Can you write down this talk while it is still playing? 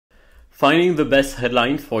Finding the best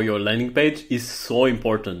headline for your landing page is so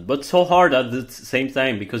important, but so hard at the same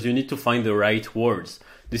time because you need to find the right words.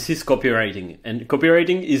 This is copywriting, and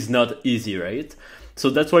copywriting is not easy, right?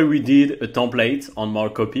 So that's why we did a template on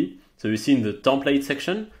Marcopy. So you see in the template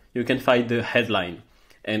section, you can find the headline,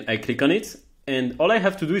 and I click on it, and all I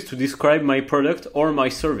have to do is to describe my product or my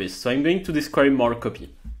service. So I'm going to describe Marcopy.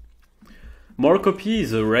 Marcopy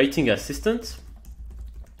is a writing assistant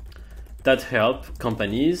that helps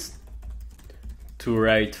companies to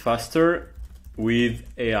write faster with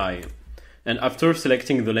AI. And after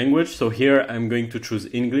selecting the language, so here I'm going to choose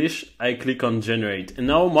English, I click on generate. And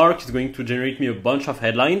now Mark is going to generate me a bunch of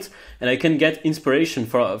headlines and I can get inspiration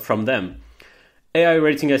from them. AI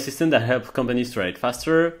writing assistant that helps companies to write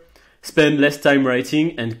faster, spend less time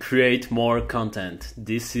writing and create more content.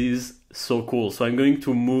 This is so cool. So I'm going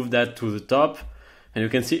to move that to the top and you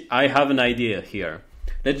can see I have an idea here.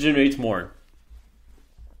 Let's generate more.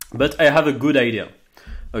 But I have a good idea.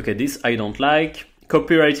 Okay, this I don't like.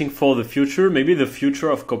 Copywriting for the future, maybe the future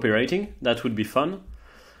of copywriting, that would be fun.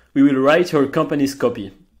 We will write your company's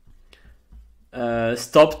copy.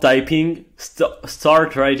 Stop typing,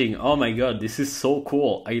 start writing. Oh my god, this is so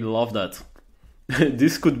cool. I love that.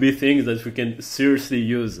 This could be things that we can seriously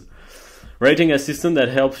use. Writing assistant that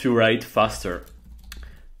helps you write faster.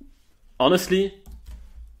 Honestly,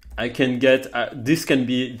 I can get, this can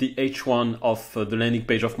be the H1 of the landing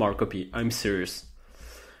page of Marcopy. I'm serious.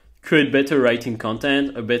 Create better writing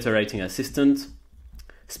content, a better writing assistant,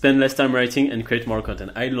 spend less time writing and create more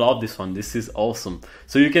content. I love this one. This is awesome.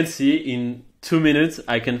 So you can see in 2 minutes,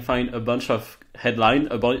 I can find a bunch of headline,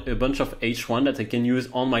 about a bunch of H1 that I can use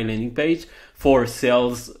on my landing page for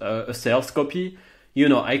sales, a sales copy. You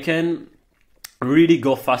know, I can really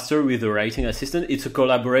go faster with the writing assistant. It's a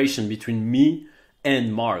collaboration between me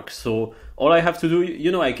and Mark. So all I have to do,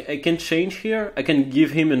 you know, I can change here. I can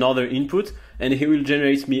give him another input and he will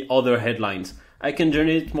generate me other headlines. I can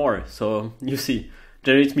generate more. So you see,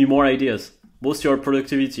 generate me more ideas, boost your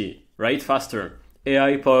productivity, write faster,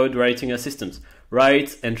 AI powered writing assistant,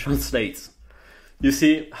 write and translate. You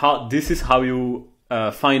see how this is how you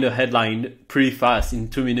find a headline pretty fast in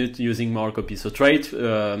 2 minutes using Marcopy. So try it.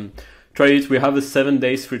 Try it. We have a 7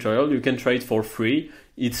 days free trial. You can try it for free.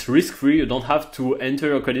 It's risk-free. You don't have to enter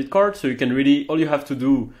your credit card. So you can really, all you have to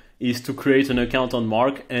do is to create an account on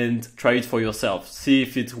Mark and try it for yourself. See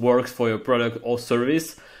if it works for your product or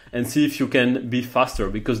service and see if you can be faster,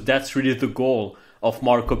 because that's really the goal of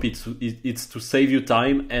Marcopy. It's to save you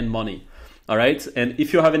time and money. All right. And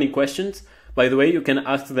if you have any questions, by the way, you can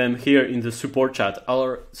ask them here in the support chat.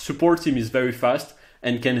 Our support team is very fast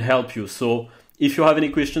and can help you. So if you have any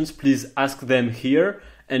questions, please ask them here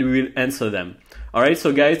and we will answer them. All right,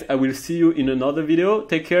 so guys, I will see you in another video.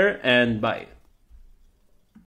 Take care and bye.